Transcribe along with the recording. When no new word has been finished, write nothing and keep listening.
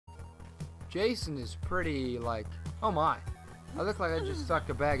Jason is pretty like, oh my. I look like I just sucked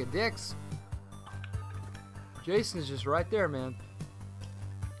a bag of dicks. Jason's just right there, man.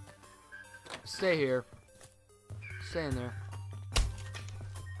 Stay here. Stay in there.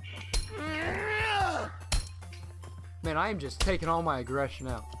 Man, I am just taking all my aggression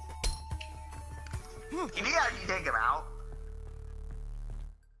out. Can you actually take him out?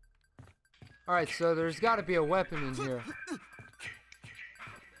 Alright, so there's got to be a weapon in here.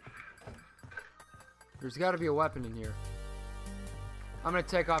 There's got to be a weapon in here. I'm gonna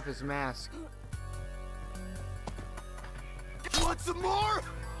take off his mask. Want some more?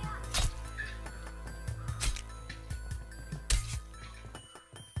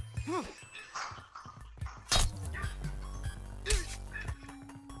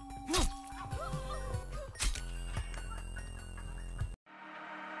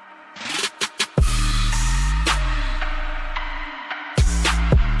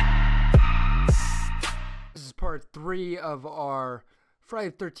 This is part 3 of our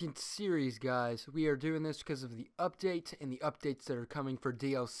Friday the 13th series, guys. We are doing this because of the update and the updates that are coming for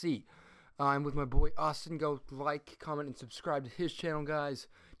DLC. I'm with my boy Austin. Go like, comment, and subscribe to his channel, guys.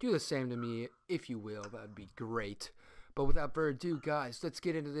 Do the same to me, if you will. That would be great. But without further ado, guys, let's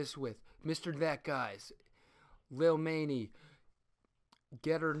get into this with Mr. That Guys, Lil Maney,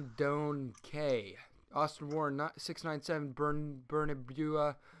 Getter Doan K, Austin Warren 697,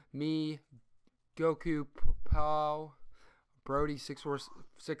 Bernabua, me, Goku Pow, Brody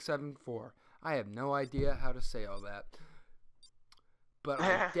 64674. I have no idea how to say all that, but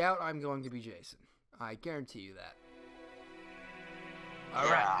I doubt I'm going to be Jason. I guarantee you that.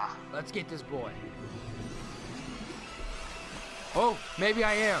 Alright, let's get this boy. Oh, maybe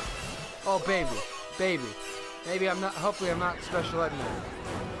I am. Oh, baby. Maybe I'm not, hopefully I'm not special ed man.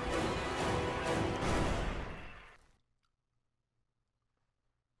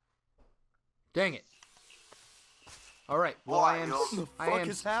 Dang it. Alright, well I am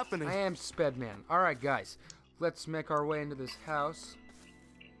Spedman. Alright guys, let's make our way into this house.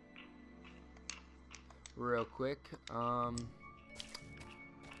 Real quick.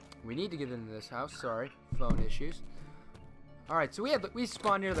 We need to get into this house, sorry. Phone issues. Alright, so we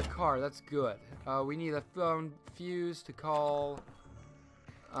spawned near the car, that's good. We need a phone fuse to call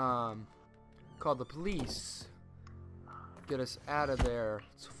the police. Get us out of there.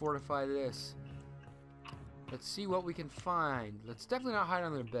 Let's fortify this. Let's see what we can find. Let's definitely not hide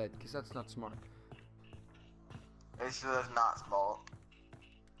under the bed, because that's not smart. It's just not smart.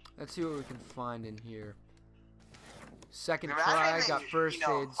 Let's see what we can find in here. Second try, got first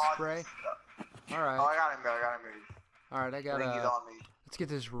aid spray. Alright. Oh, I got him. Alright, I got let's get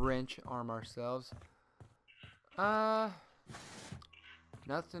this wrench, arm ourselves. Nothing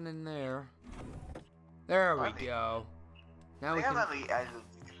in there. There we go. Now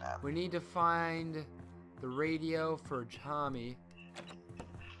we need to find the radio for Tommy.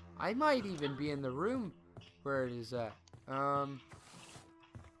 I might even be in the room where it is at.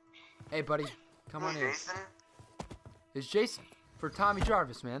 Hey buddy, come on in. Jason? It's Jason for Tommy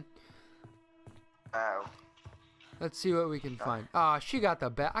Jarvis, man. Oh. Let's see what we can find. Ah, she got the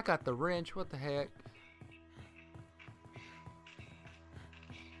bat. I got the wrench. What the heck?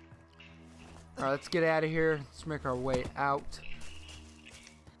 Alright, let's get out of here. Let's make our way out.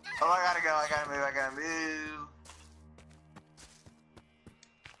 Oh, I gotta move.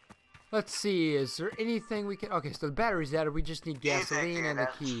 Let's see, is there anything we can... Okay, so the battery's out. We just need gasoline and the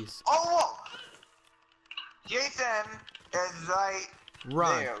keys. Oh, whoa! Jason is right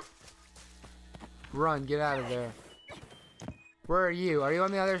there. Run, get out of there. Where are you? Are you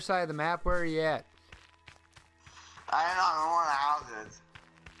on the other side of the map? Where are you at? I don't know, I'm in one of the houses.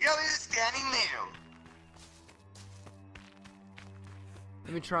 Yo, he's standing there.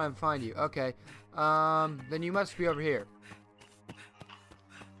 Let me try and find you. Okay. Then you must be over here.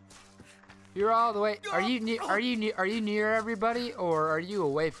 You're all the way. Are you near everybody, or are you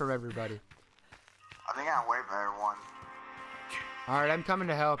away from everybody? I think I'm away from everyone. All right, I'm coming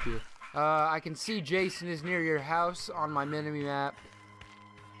to help you. I can see Jason is near your house on my mini map,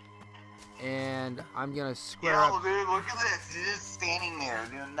 and I'm gonna square up. Dude, look at this. He's just standing there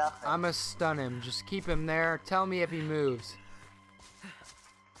doing nothing. I'm gonna stun him. Just keep him there. Tell me if he moves.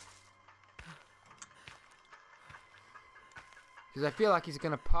 Because I feel like he's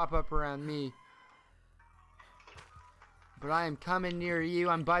going to pop up around me. But I am coming near you.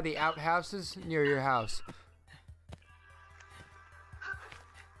 I'm by the outhouses near your house.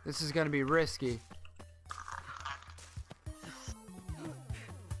 This is going to be risky.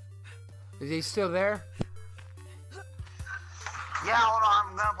 Is he still there? Yeah, hold on.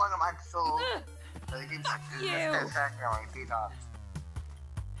 I'm going to plug in my soul. So you can check on my feet off.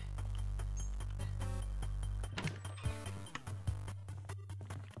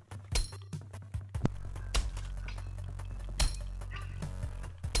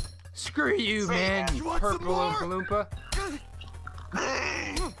 Screw you, man, you want some purple more? Oompa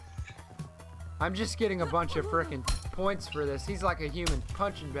Loompa. I'm just getting a bunch of frickin' points for this. He's like a human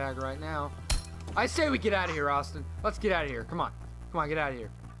punching bag right now. I say we get out of here, Austin. Let's get out of here. Come on. Come on, get out of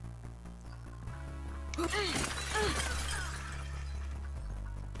here.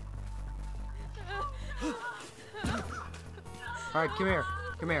 Alright, come here.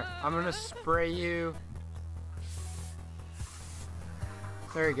 Come here. I'm gonna spray you.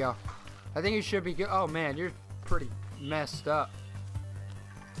 There you go. I think you should be good. Oh man, you're pretty messed up.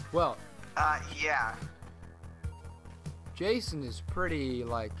 Well, yeah. Jason is pretty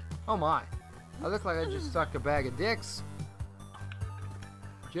like, oh my. I look like I just stuck a bag of dicks.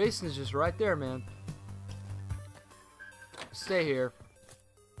 Jason is just right there, man. Stay here.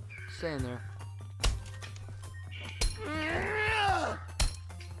 Stay in there.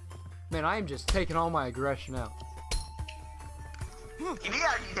 Man, I am just taking all my aggression out. You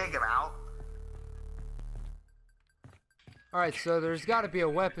gotta take him out. Alright, so there's gotta be a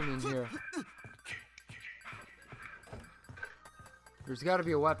weapon in here. There's gotta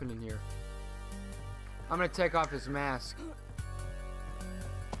be a weapon in here. I'm gonna take off his mask.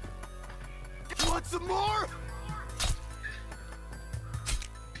 Want some more?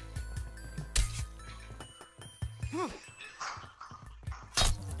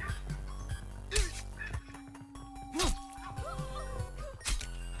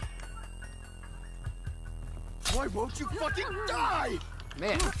 Why won't you fucking die?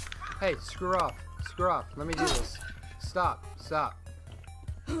 Man, hey, screw off. Screw off. Let me do this. Stop. Stop.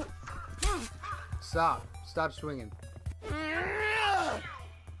 Stop. Stop swinging.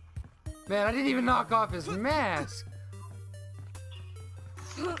 Man, I didn't even knock off his mask.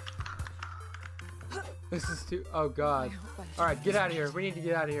 This is too... Oh, God. Alright, get out of here. We need to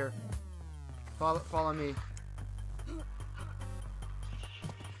get out of here. Follow me.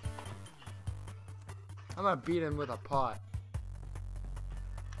 I'm gonna beat him with a pot.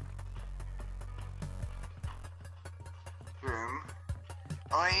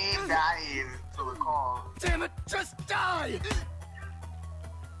 Only baddies to the call. Damn it, just die!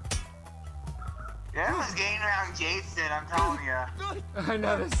 Yeah, was getting around Jason, I'm telling you. I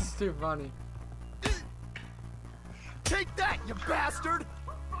know, this is too funny. Take that, you bastard!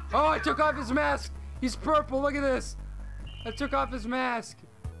 Oh, I took off his mask! He's purple, look at this! I took off his mask!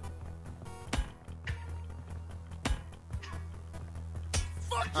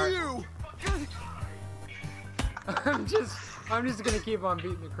 Fuck Alright. you! I'm just gonna keep on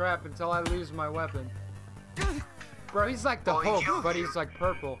beating the crap until I lose my weapon. Bro, he's like the Hulk, but he's like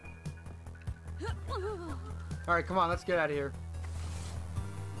purple. Alright, come on, let's get out of here.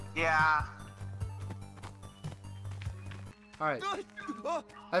 Yeah. Alright.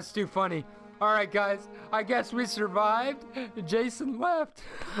 That's too funny. Alright, guys. I guess we survived. Jason left.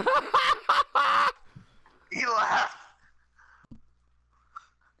 He left.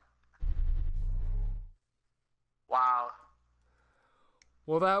 Wow.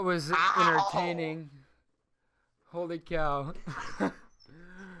 Well, that was entertaining. Holy cow.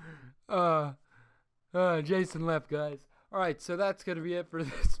 Jason left, guys. Alright, so that's going to be it for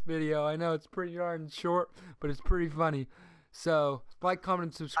this video. I know it's pretty darn short, but it's pretty funny. So, like, comment,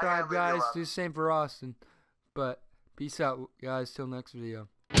 and subscribe, guys. Do the same for Austin. But, peace out, guys. Till next video.